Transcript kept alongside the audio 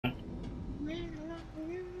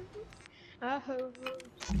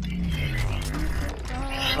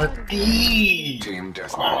Fordi... Team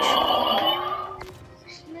deathmatch.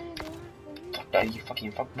 Der you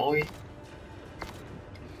fucking fuckboy.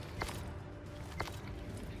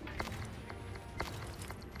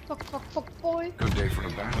 Fuck boy. Good day for a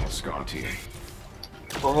battle, Scar team.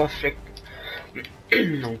 Perfect.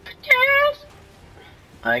 No pictures.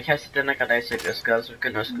 I cast the Nakadaisa Gus, we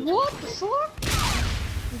can ask. What the fuck?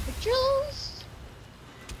 Bitches.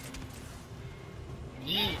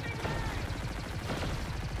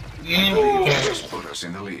 Just put us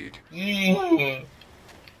in the lead.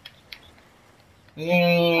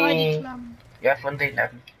 Jeg har fundet en af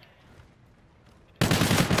dem.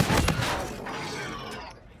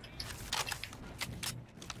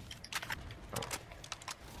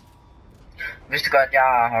 Vidste du godt, at jeg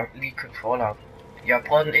har lige købt Fallout? Jeg har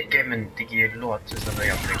prøvet den et game, men det giver lort til sådan noget,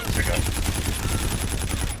 jeg har ikke så godt.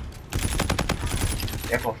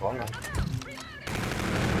 Jeg får Fallout.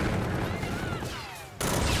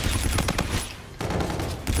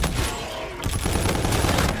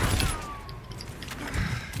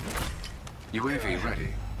 UAV ready.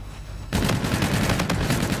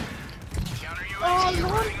 Counter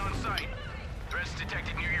UAV on site. Threats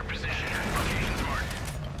detected near your position. Location's marked.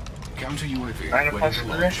 Counter UAV Nej, jeg ready prøver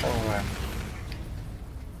for at launch. spille og...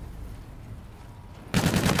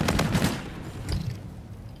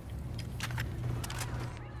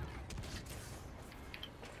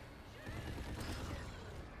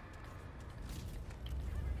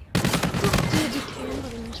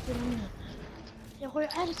 Jeg rører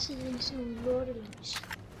altid ind i sådan nogle lortelins.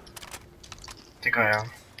 Det gør jeg.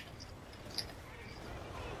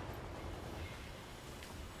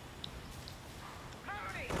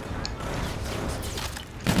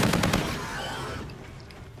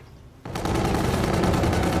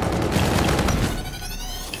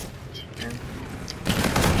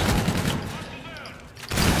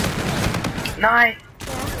 Nej!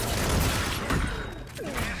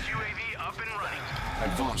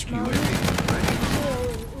 Advanced UAV ready.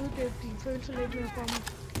 Uddøb dine følelser lidt mere for mig.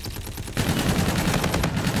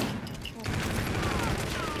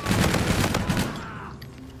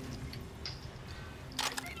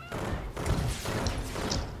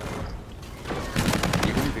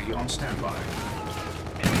 UAV on standby.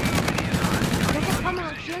 Hvorfor kommer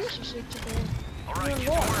han fjendesys ikke tilbage? Det er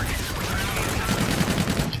lort.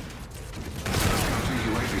 Counter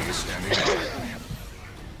UAV is standing by.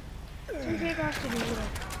 Det kan ikke også det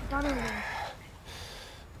lort. Bare noget.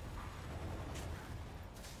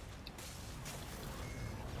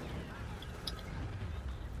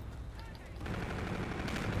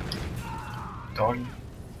 Dårligt.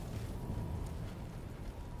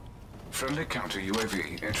 Friendly counter UAV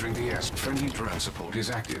entering the S. Friendly drone support is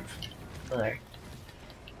active. Det ved jeg ikke.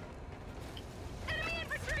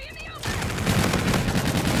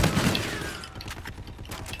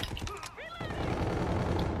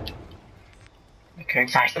 Jeg kan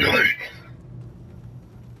ikke 16-0.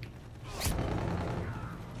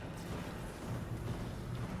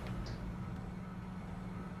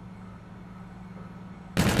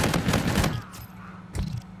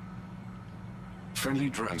 Friendly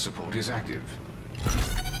drone support is active.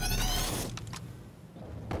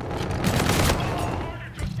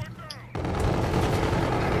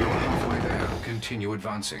 You're halfway there. Continue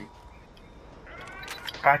advancing.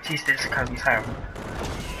 Bare 10 stille, så koncentrerer mig.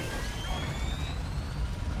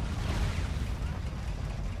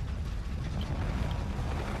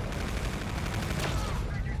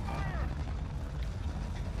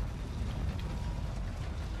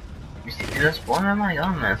 Hvis de gider spore med mig,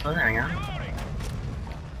 så er det jeg gerne.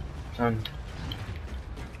 Sådan.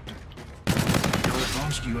 Your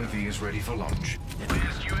advanced UAV is ready for launch.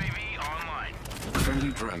 Advanced UAV online.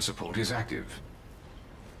 Friendly drone support is active.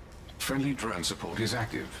 Friendly drone support is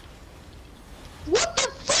active. What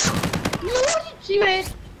the fuck? Lortet,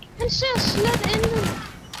 teammate! Han ser slet intet.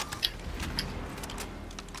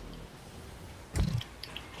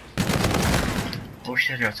 Oh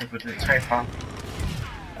shit, jeg har så gået 3 fra.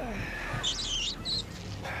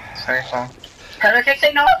 3 fra. Hallo, jeg kan ikke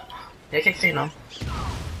se noget! Jeg kan ikke se noget.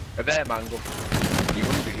 Hvad er mango?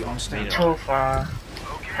 UAV on standby. 2 fra...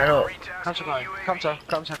 Hallo. Kom så, Kai. Kom så,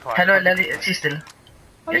 Kai. Hallo, lad lige tige stille.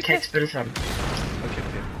 Jeg kan ikke spille sammen. Okay.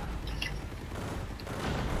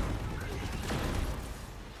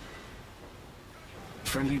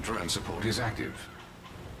 Friendly drone support is active.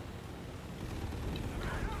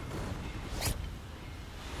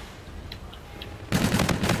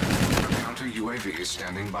 Counter UAV is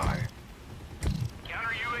standing by.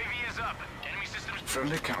 Counter UAV is up. Enemy systems.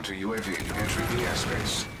 Friendly counter UAV entering the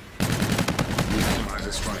airspace.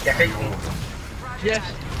 De-Atomizer strike. Jeg kan ikke.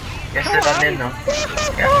 Yes! Jeg sætter den ind nu.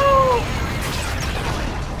 Ja.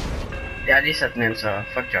 Jeg har lige sat den ind, så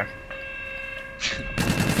fuck Jock.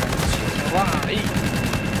 Kawaii.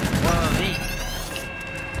 Kawaii.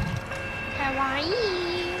 Kawaii.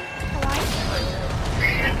 Kawaii.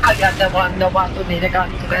 I got the one who need a gun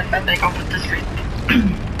to get back off the street.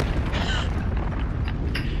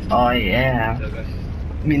 Oh yeah.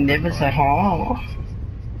 Min nipples er hårde.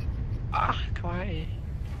 Ah, kawaii.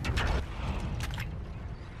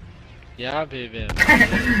 Jeg vil være.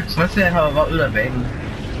 Prøv at se, han hopper ud af banen.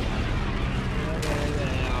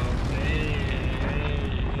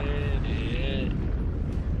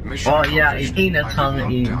 Mission Oh yeah, accomplished. in I did not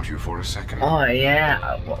 31 doubt you for a second. Oh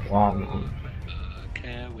yeah. Wow.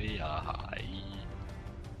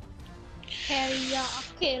 Carrier.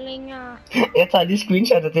 Kællinger. Jeg tager lige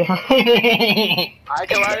screenshot af det her. Ej,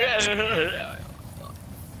 kawaii.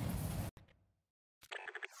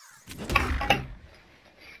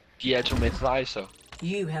 De-Atomizer.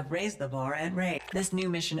 You have raised the bar at Ray. This new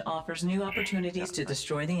mission offers new opportunities to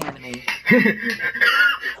destroy the enemy.